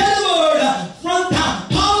 you delivered from the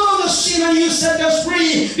power of the sin, and you set us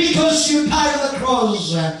free because you died on the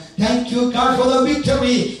cross. Thank you, God, for the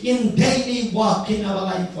victory in daily walk in our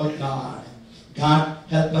life, oh God. God,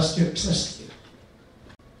 help us to trust you.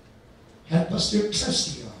 Help us to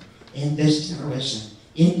trust you in this generation,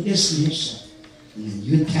 in this nation. And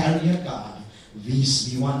you tell your God, we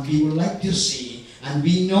would like to see, and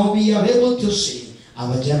we know we are able to see.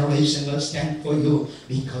 Our generation will stand for you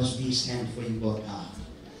because we stand for you, oh God.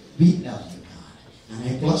 We love you, God. And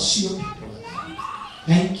I bless you, people.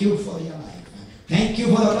 Thank you for your life. Thank you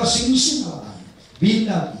for the blessings in our life. We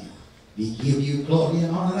love you. We give you glory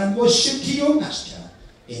and honor and worship to your Master.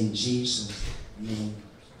 In Jesus' name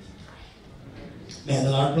we pray. May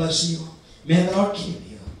the Lord bless you. May the Lord keep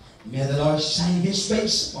you. May the Lord shine His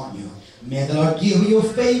face upon you. May the Lord give you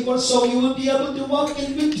favor so you will be able to walk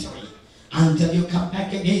in victory until you come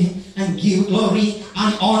back again and give glory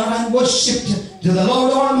and honor and worship to the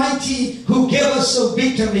Lord Almighty who gave us a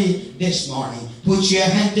victory this morning. Put your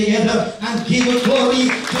hand together and give glory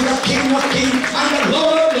to the King of Kings and the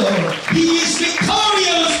Lord of Lords. He is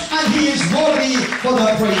victorious and He is worthy for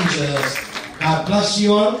the praises. God bless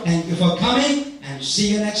you all. Thank you for coming and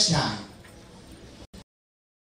see you next time.